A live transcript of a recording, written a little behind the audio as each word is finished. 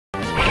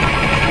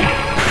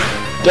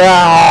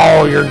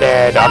Oh, you're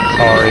dead. I'm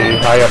sorry.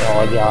 I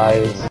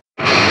apologize.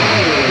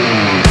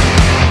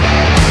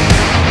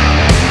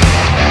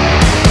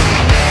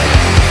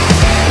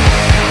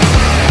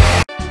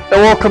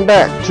 And welcome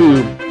back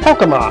to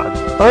Pokemon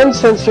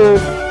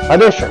Uncensored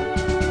Edition.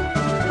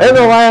 In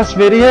the last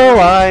video,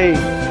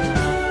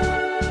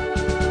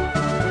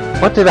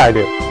 what did I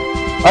do?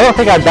 I don't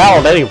think I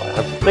battled anyone.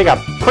 I think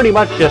I pretty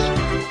much just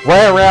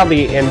ran around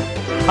the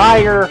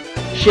entire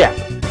ship,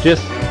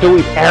 just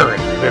doing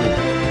errands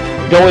and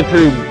going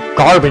through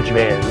garbage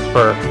bins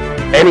for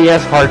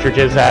NES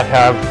cartridges that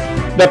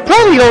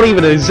probably don't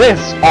even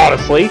exist,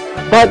 honestly.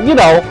 But you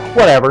know,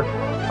 whatever.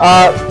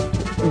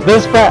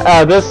 This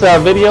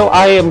video,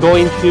 I am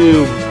going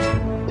to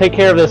take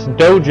care of this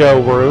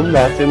dojo room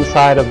that's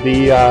inside of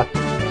the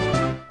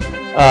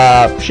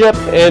ship,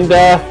 and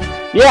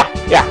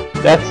yeah,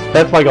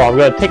 that's my goal. I'm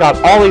gonna take out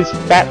all these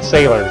fat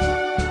sailors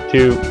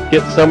to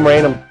get some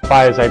random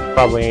prize I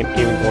probably ain't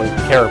even going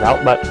to care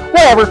about, but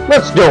whatever,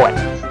 let's do it.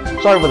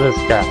 Sorry for this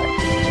guy.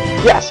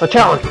 Yes, a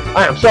challenge.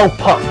 I am so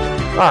pumped.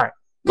 Alright,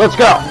 let's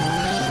go.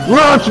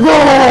 Let's go!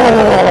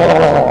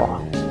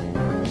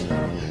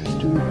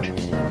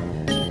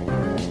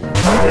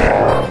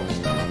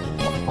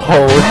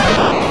 Oh,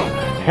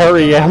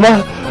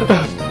 Hariyama?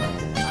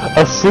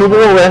 A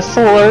sumo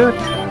wrestler?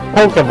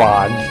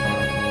 Pokemon.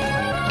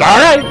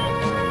 Alright!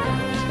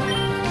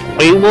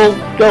 We will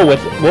go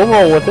with it. We'll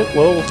roll with it.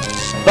 We'll...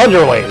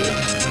 Thunder Lady.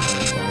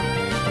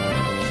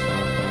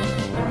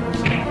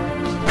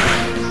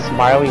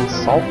 Smiling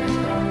salt?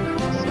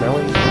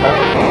 Smelling salt?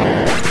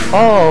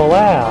 Oh,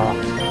 wow.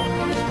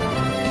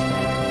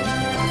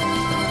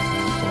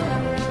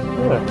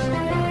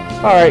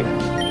 Yeah. Alright.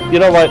 You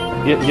know what?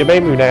 You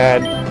made me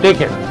mad.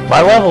 Thinking,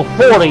 my level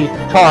 40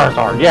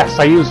 Charizard. Yes,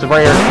 I used the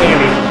rare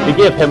candy to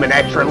give him an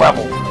extra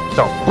level.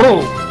 So,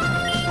 boom!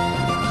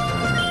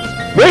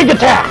 Big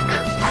attack!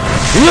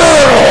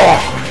 Yeah!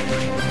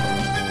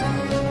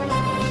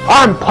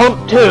 I'm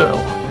pumped too!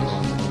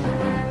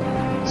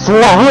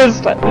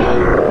 Slowest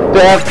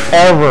death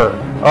ever!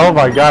 Oh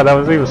my god, that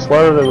was even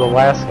slower than the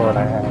last one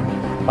I had.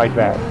 Like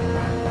that.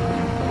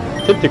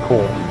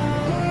 Typical.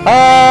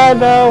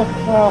 No.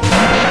 Well,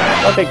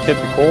 I think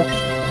typical.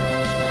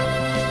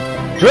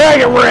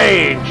 Dragon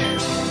Rage!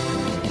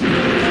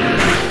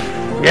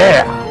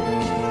 Yeah!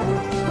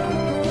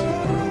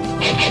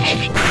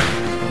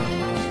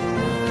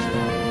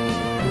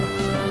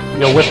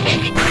 You whipped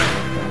him.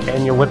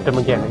 And you whipped him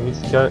again. And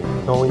he's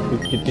going to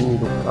continue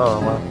to... Oh,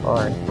 well,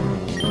 alright.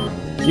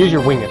 Use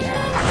your wing attack.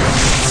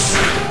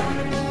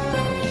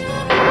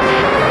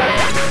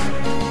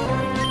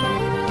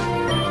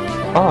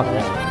 Oh,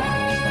 yeah.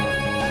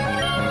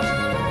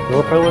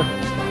 Door pillar?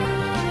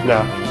 No.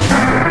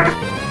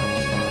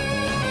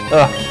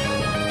 Ugh.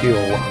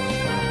 Heal.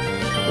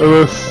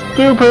 The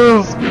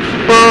stupidest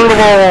bird of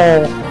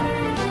all!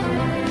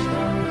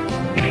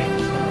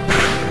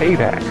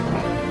 Payback.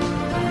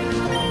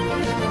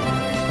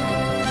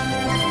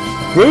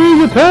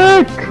 Wing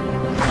attack!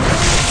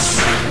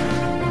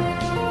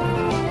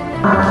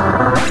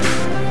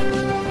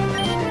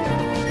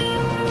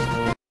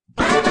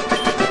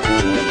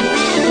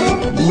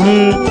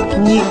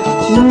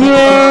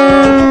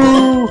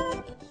 No!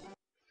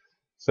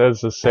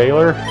 Says the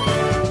sailor.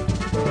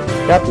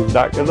 Captain's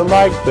not gonna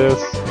like this.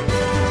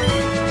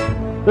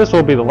 This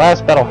will be the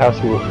last battle house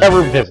we will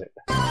ever visit.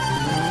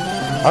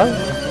 Huh?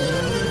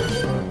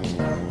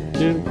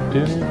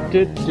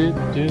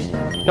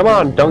 Come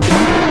on, Duncan.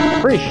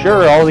 I'm pretty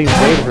sure all these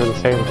names are the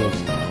same thing.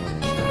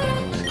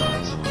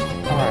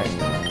 Alright.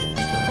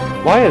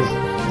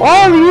 Why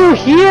are you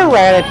here,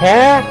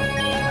 Rat-a-tat?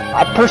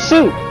 A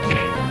pursuit.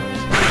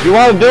 You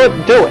wanna do it?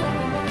 Do it.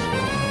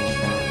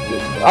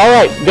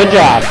 Alright, good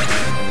job.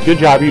 Good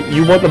job.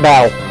 You won the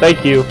battle.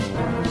 Thank you.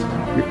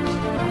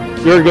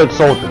 You're a good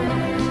soldier.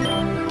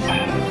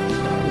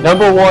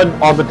 Number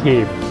 1 on the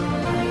team.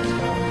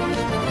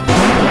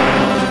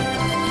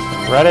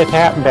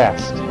 Rat-a-tat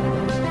best.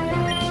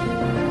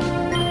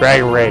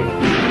 Dragon Rage.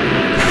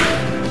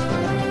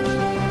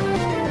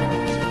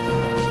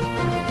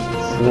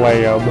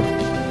 Slam.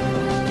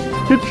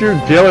 Get your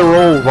jelly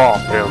rolls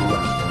off him.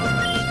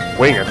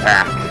 Wing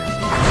attack.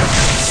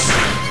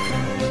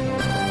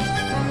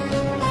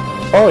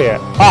 Oh yeah.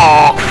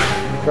 Ah,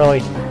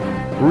 really?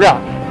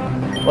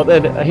 Really? Well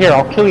then, here,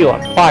 I'll kill you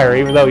on fire,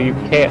 even though you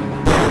can't.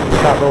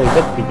 It's not really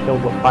meant to be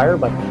killed with fire,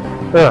 but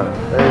there you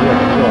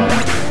go.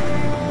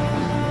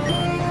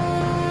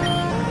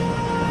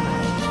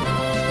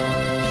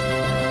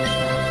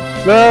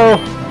 No!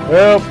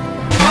 Nope.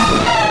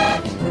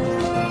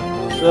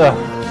 Ugh.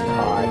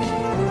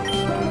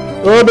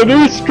 God. An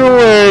Easter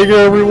egg,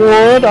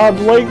 everyone! I'm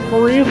late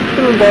for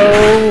Easter,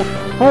 though!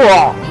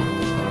 Hurrah!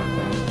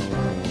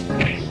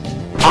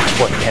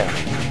 Aqua Tail.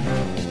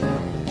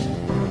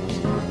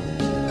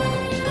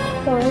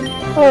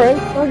 Alright,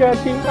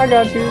 I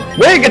got you.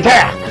 Big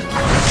attack!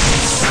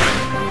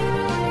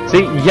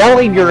 See,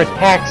 yelling your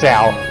attacks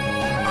out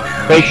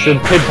makes them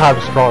 10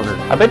 times stronger.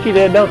 I bet you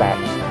didn't know that.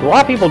 A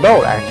lot of people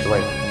don't,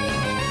 actually.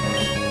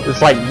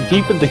 It's like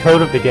deep in the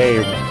code of the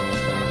game.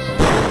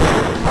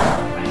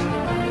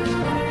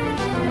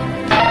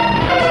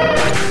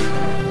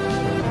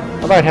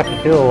 might have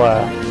to kill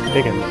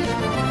Dickens.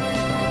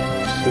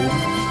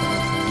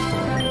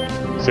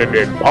 Send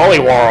in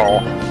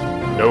Poliwhirl.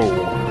 No.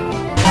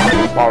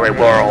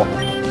 Poliwhirl.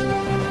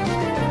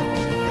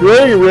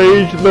 Dragon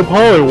Rage the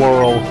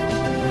Poliwhirl.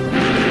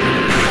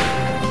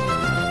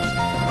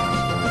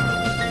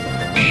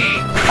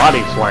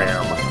 Body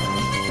Slam.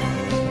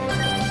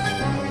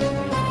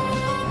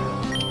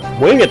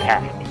 Wing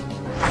Attack.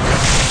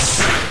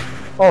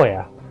 Oh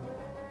yeah.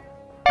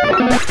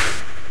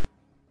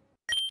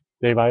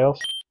 Anybody else?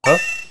 Huh?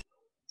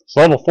 It's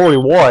level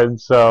 41,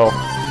 so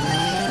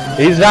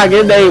he's not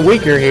getting any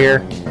weaker here.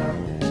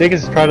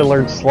 Dickens is trying to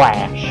learn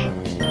Slash.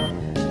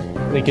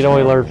 He can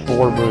only learn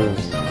 4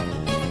 moves.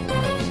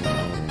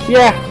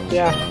 Yeah.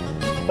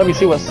 Let me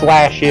see what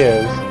Slash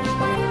is.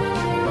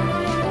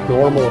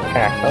 Normal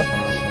attack, huh?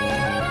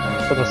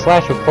 With a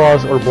slash of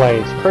claws or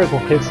blades, critical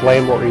hits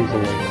land more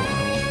easily.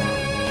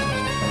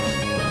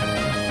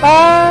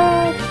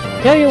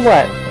 Tell you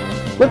what.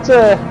 Let's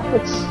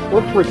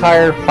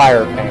retire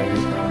Fire Fang.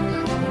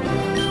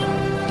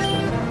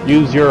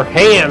 Use your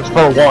hands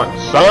for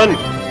once, son.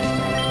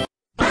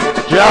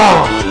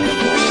 Yeah.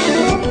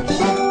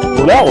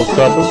 Well, that was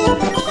something.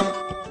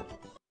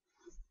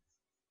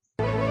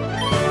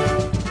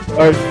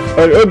 I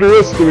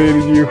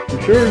underestimated you.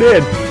 You sure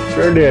did.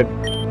 Sure did.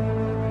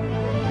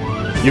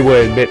 You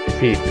would admit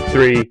defeat.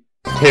 3,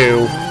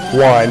 2,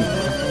 1.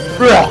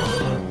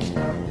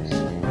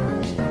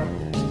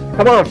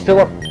 Come on,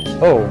 Philip.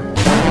 Oh.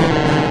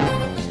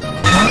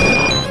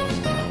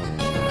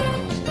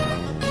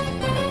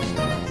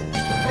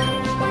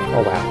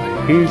 Oh wow.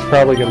 He's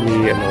probably gonna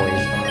be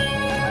annoying.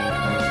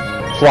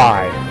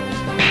 Fly.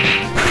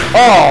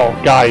 Oh,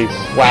 guys,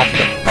 slapped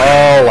him.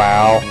 Oh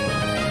wow.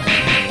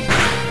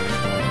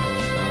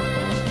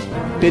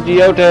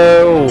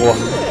 Pidgeotto!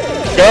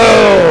 Go!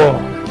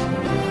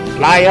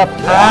 Fly up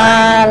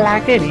high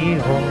like an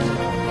eagle.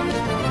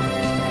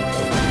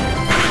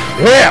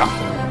 Yeah!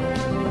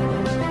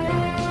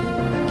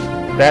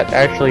 That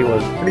actually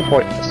was pretty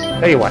pointless.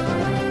 Anyway,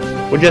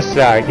 we'll just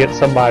get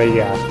somebody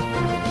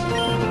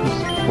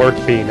who's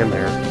worth being in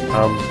there.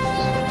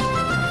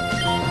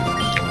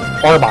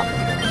 Arbok.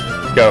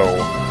 Go.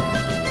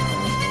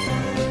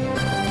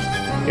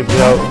 Even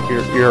though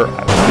your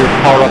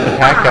power-up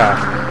attack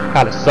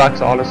kind of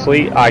sucks,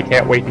 honestly. I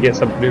can't wait to get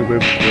some new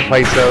moves to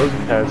replace those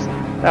because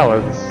that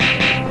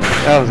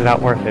was not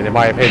worth it in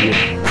my opinion.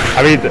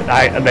 I mean,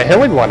 the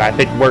healing one I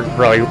think worked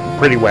really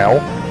pretty well.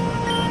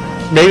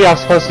 Maybe I'm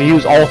supposed to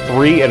use all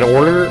 3 in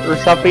order or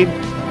something.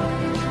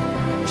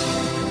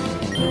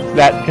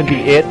 That could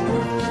be it.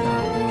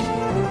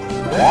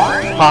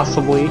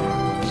 Possibly.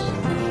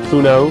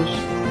 Who knows?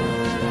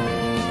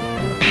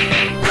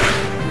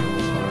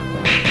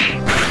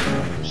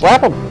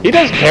 Slap him. He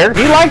doesn't care.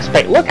 He likes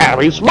pain. Look at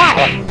him. He's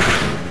smiling.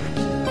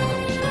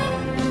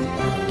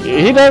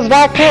 He does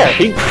not care.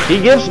 He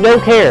gives no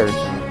cares.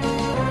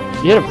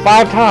 You hit him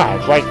 5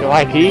 times.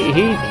 Like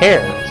he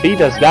cares. He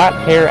does not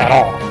care at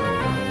all.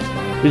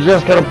 He's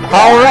just gonna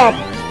power up.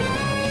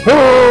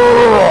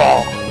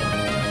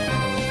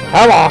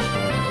 Hello.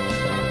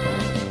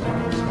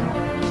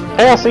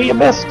 Hey, I see you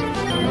missed.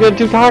 You did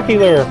too cocky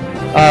there.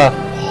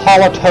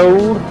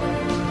 Holitoad.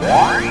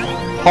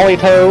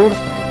 Holitoad.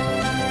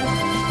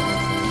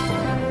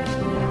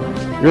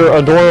 You're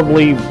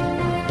adorably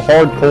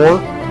hardcore.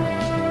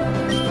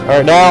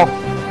 Alright, now,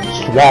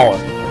 swallow.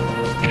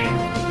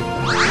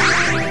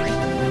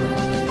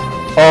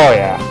 Oh,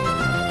 yeah.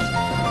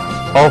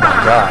 Oh,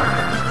 my God.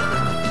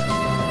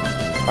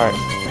 Alright.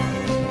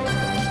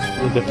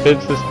 The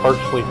defenses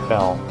partially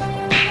fell.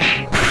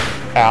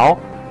 Ow.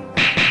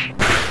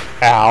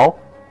 Ow.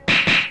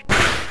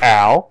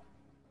 Ow.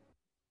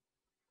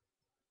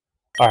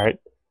 Alright.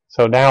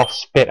 So now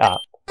spit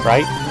up,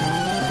 right?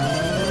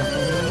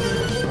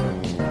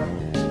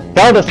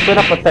 Now to spit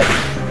up a thing.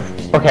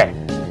 Okay.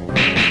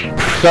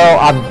 So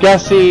I'm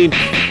guessing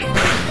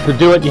to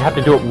do it, you have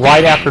to do it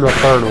right after the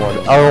 3rd one.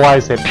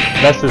 Otherwise, it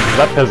messes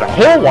up because the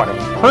hill one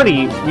is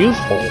pretty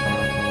useful.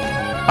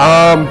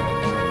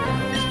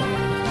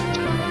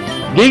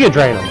 Giga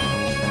Drain him.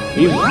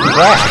 He's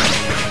trash.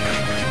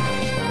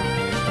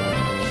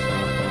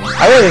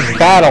 I made this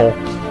battle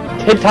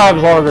 10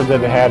 times longer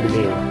than it had to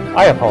be.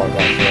 I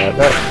apologize for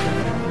that.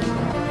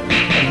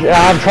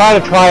 I'm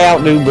trying to try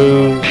out new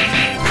moves,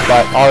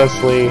 but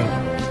honestly,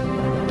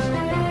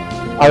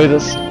 I mean,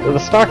 the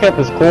stock up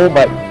is cool,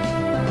 but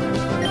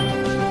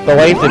the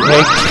length it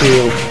takes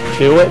to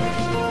do it,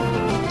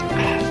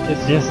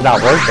 it's just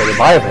not worth it, in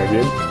my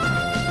opinion.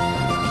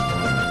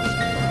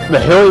 The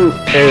healing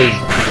is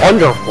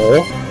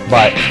wonderful,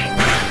 but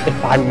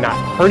if I'm not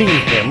hurting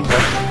him,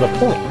 what's the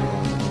point?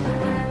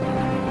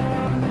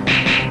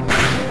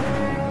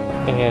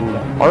 And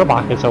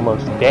Arbok is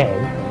almost dead.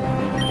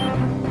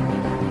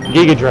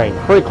 Giga Drain.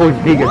 Critical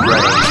Giga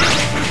Drain.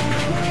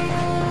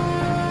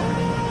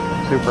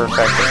 Super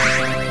effective.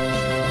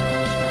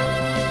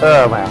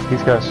 Oh wow,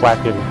 he's gonna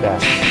slap you to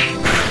death.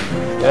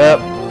 Yep.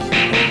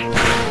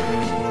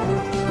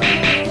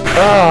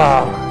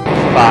 Oh,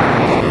 fuck.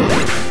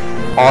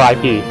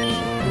 R.I.P.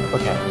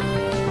 Okay.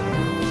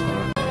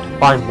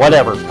 Fine,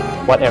 whatever.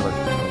 Whatever.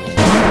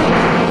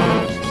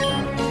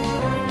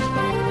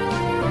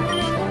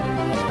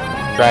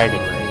 Dragon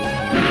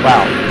Rage.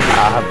 Wow.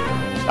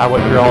 I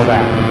went through all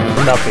that.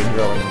 Nothing,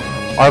 really.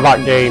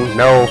 Arbok gained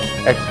no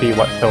XP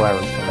whatsoever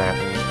from that.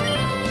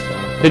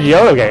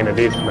 Pidgeotto gained a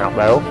decent amount,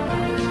 though.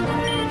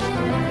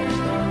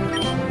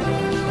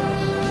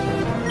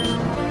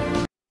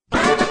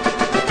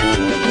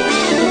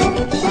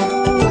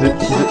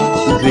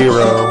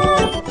 Zero.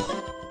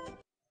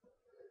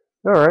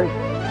 Alright.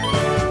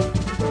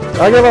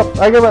 I give up!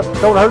 I give up!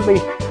 Don't hurt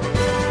me!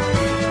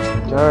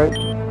 Alright.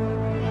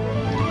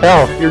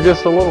 Hell, you're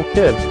just a little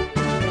kid.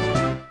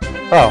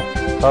 Oh,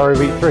 I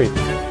already beat 3.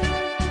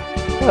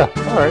 Yeah,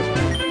 alright.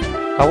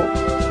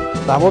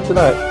 I won't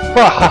deny it.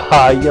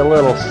 Haha, you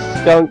little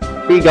skunk!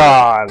 Be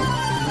gone!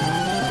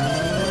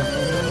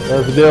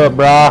 Let's do it,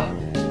 brah!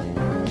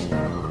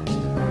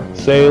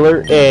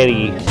 Sailor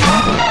Eddie.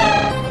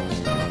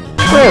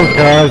 Oh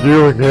god,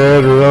 you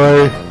again,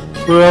 really?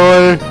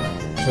 Really?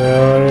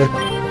 Really?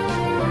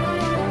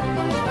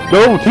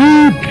 Go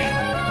teach!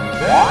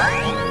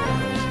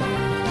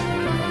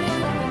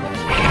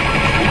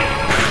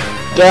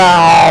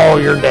 Oh,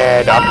 you're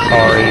dead. I'm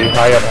sorry.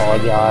 I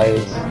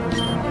apologize.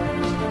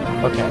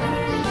 Okay.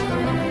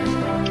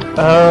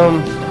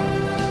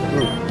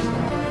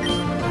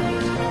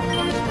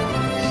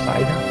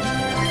 Cider?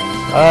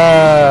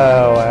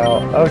 Oh, well,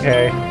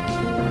 okay.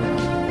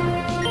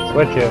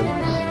 Switch in.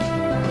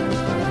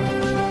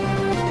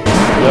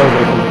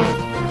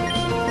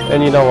 And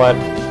you know what?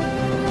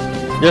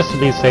 Just to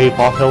be safe,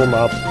 I'll fill him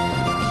up.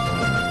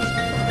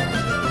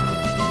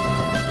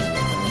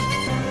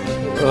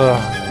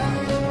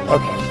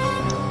 Okay.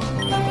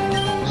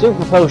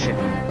 Super Potion.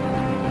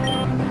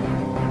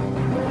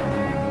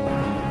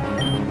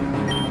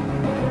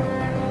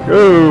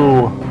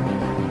 Go!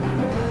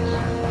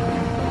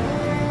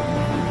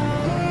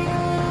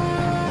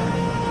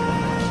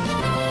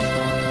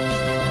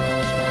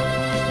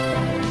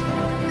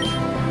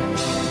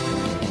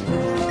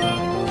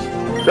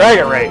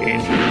 Dragon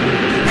Rage!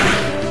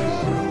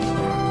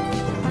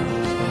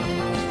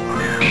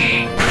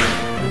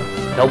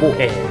 Double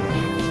Edge.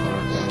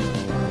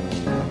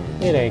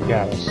 It ain't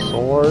got a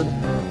sword.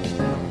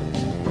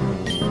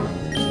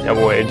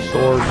 Double Edge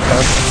sword.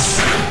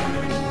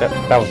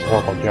 That was a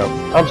horrible joke.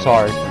 I'm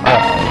sorry.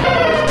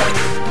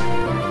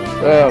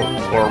 Oh,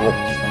 horrible.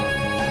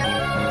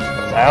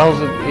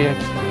 1,000 if...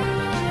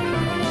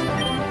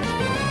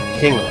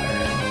 Kingler.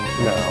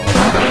 No.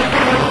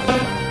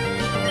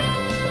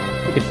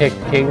 You can take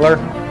the Kingler.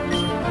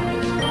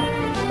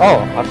 Oh,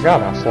 I forgot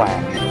about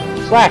Slash.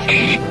 Slash!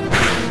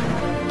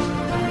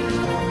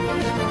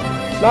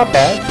 Not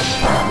bad.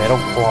 Metal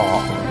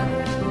Claw.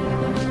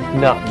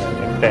 Not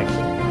very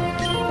effective.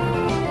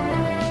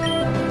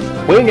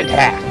 Wing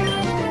Attack.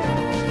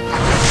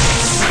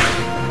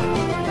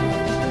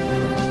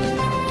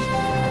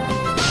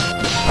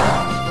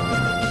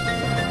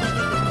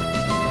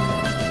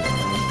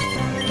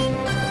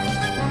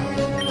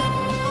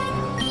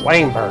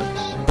 Flame Burst.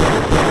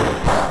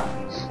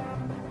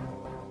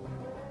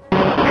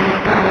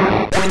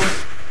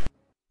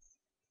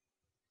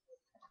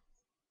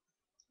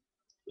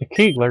 The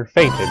Kegler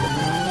fainted.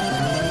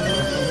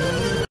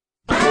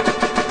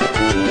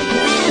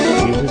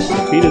 Jesus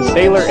defeated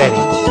Sailor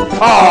Eddie.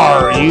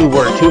 Arr, you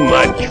were too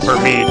much for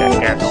me to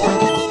handle.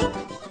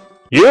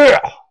 Yeah!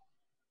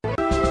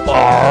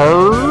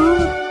 Arr!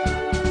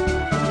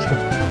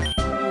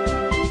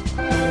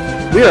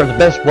 We are the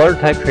best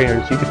water-type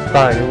trainers you could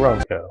find in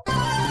Ronco.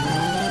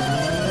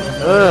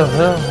 Oh,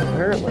 well,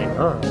 apparently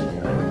not.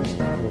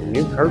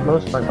 You've hurt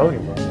most of my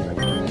Pokemon.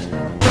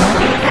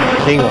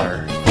 Kingler.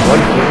 One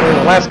Kingler?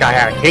 The last guy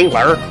had a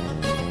Kingler.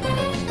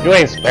 You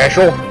ain't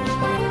special.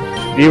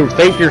 You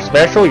think you're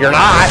special? You're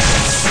not.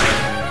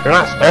 You're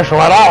not special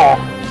at all.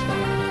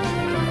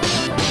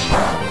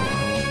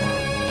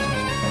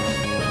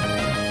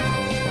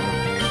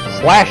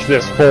 Slash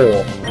this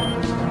fool.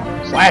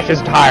 Slash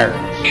his tires.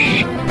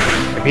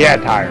 If he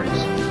had tires.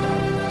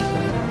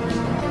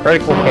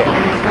 Critical hit.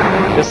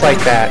 Just like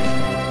that.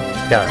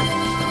 Done.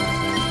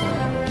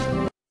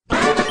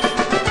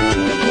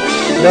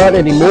 Not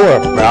anymore,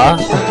 brah.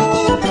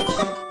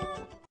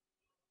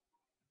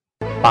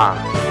 Bah.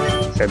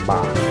 Said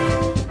bah.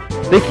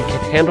 Think you can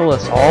handle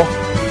us all?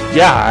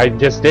 Yeah, I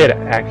just did,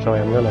 actually.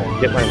 I'm gonna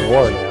get my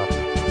reward now.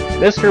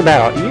 Mr.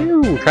 Battle.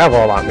 You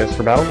travel a lot,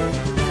 Mr. Battle.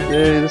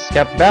 This is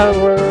Captain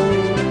Battle.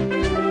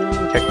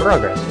 Check the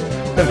progress.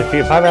 You have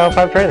defeated 5 out of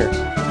 5 trainers.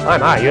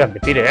 My, you have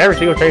defeated every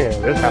single trainer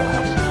in this battle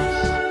house.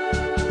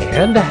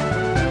 And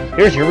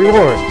here's your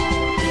reward.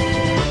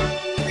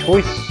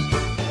 Choice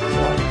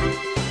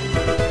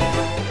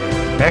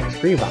 1.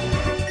 Max Revive.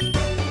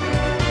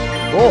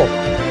 Cool.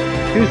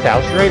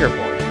 2,000 trainer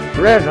points.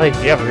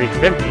 Congratulations, you have reached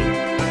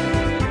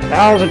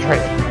 50,000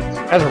 trainer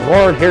points. As a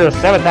reward, here's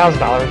 $7,000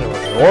 as a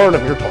reward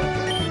of your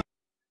points.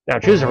 Now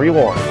choose a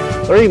reward.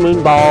 30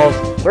 moon balls,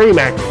 30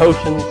 max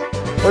potions,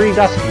 30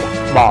 dust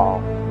ball.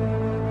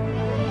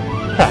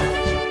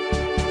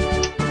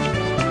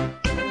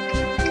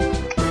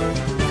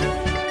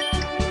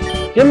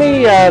 Give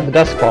me the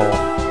Dust Ball.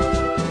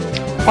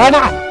 Why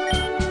not?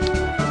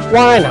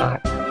 Why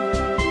not?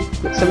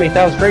 Get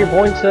 70,000 frame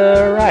points,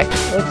 right.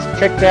 Let's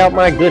check out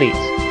my goodies.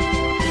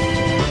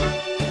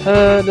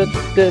 What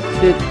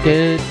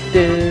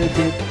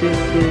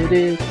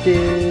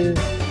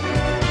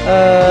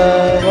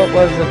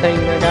was the thing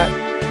I got?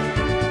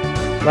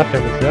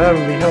 Leftovers.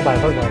 Never be held by a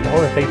Pokemon. The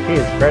owner's HP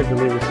is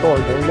gradually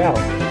restored during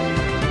battle.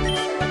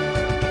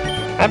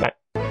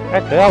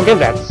 Actually, I'll give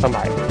that to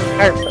somebody.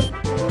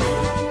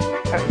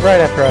 Right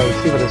after I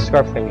see what this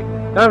scarf thingy.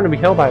 Not going to be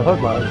held by a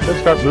Pokemon. This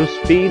scarf boosts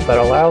speed, but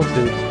allows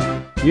the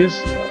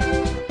use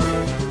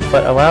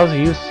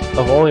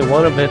of only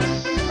one of its.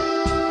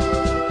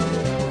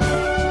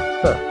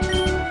 Huh.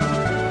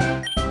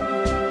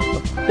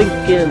 I'm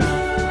thinking.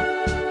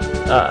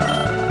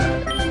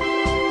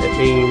 It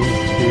means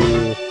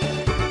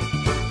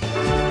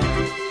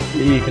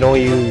you can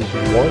only use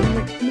one.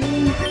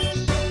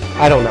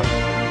 I don't know.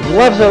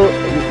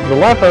 The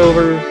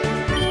leftovers.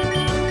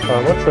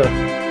 What's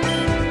the?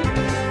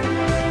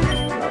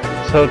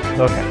 So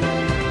okay.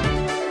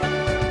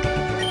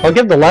 I'll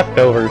give the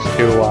leftovers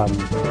to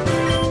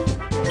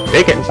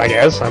Dickens, I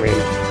guess. I mean,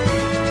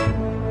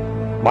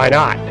 why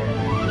not?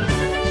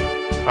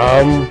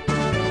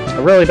 I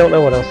really don't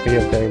know what else to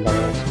give to anybody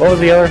else. What was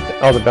the other?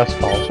 Oh, the Dust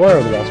Balls. Where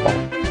are the Dust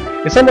Balls?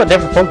 It's somewhat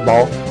different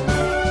Pokeball.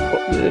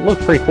 It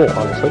looks pretty cool,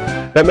 honestly.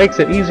 That makes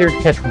it easier to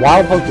catch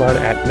wild Pokemon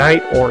at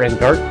night or in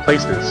dark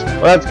places.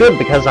 Well, that's good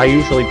because I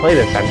usually play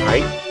this at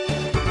night.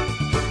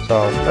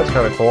 So that's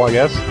kind of cool, I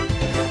guess.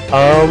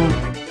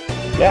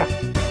 Yeah.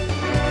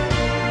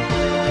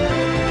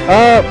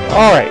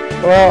 Alright.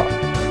 Well,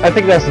 I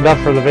think that's enough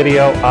for the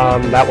video.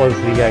 That was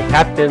the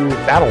Captain's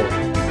Battle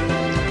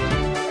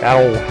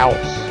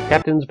House.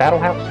 Captain's Battle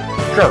House?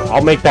 Sure,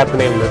 I'll make that the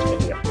name of this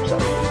video. So,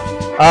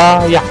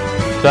 yeah.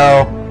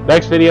 So,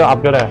 next video,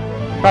 I'm gonna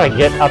try to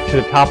get up to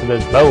the top of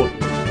this boat,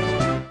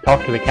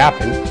 talk to the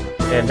captain,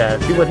 and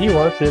see what he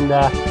wants, and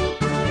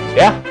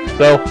yeah.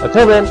 So,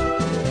 until then,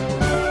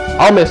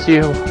 I'll miss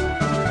you.